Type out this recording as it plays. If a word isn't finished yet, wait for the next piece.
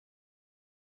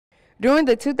During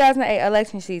the 2008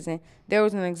 election season, there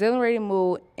was an exhilarating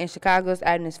mood in Chicago's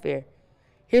atmosphere.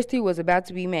 History was about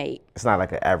to be made. It's not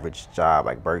like an average job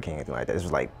like Burger King or anything like that. This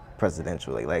was like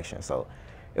presidential election, so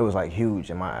it was like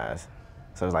huge in my eyes.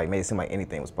 So it was like made it seem like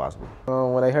anything was possible.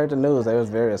 When they heard the news, they was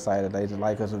very excited. They just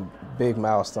like it was a big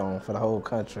milestone for the whole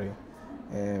country,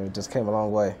 and it just came a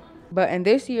long way. But in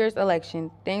this year's election,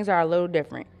 things are a little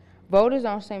different. Voters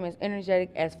don't seem as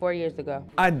energetic as 4 years ago.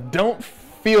 I don't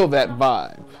feel that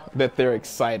vibe that they're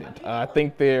excited. I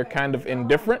think they're kind of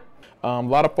indifferent. A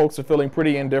lot of folks are feeling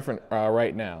pretty indifferent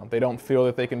right now. They don't feel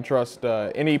that they can trust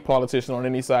any politician on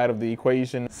any side of the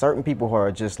equation. Certain people who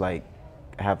are just like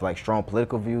have like strong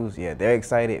political views, yeah, they're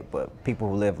excited. But people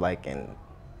who live like in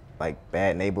like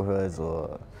bad neighborhoods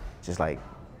or just like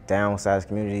downsized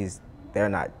communities, they're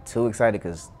not too excited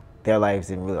because their lives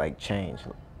didn't really like change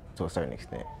to a certain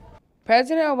extent.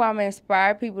 President Obama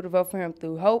inspired people to vote for him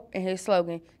through hope and his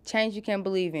slogan, "Change you can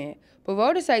believe in." But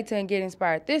voters say to get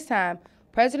inspired this time,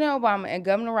 President Obama and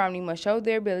Governor Romney must show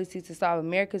their ability to solve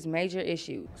America's major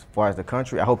issues. As far as the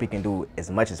country, I hope he can do as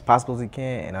much as possible as he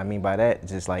can, and I mean by that,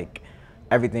 just like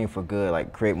everything for good,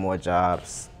 like create more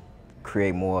jobs,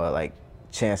 create more like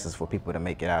chances for people to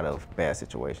make it out of bad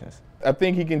situations. I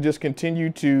think he can just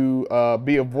continue to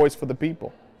be a voice for the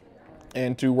people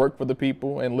and to work for the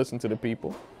people and listen to the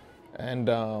people. And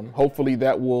hopefully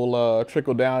that will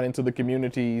trickle down into the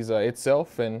communities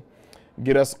itself and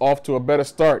get us off to a better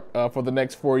start for the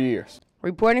next 4 years.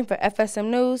 Reporting for FSM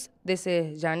News, this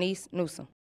is Janice Newsom.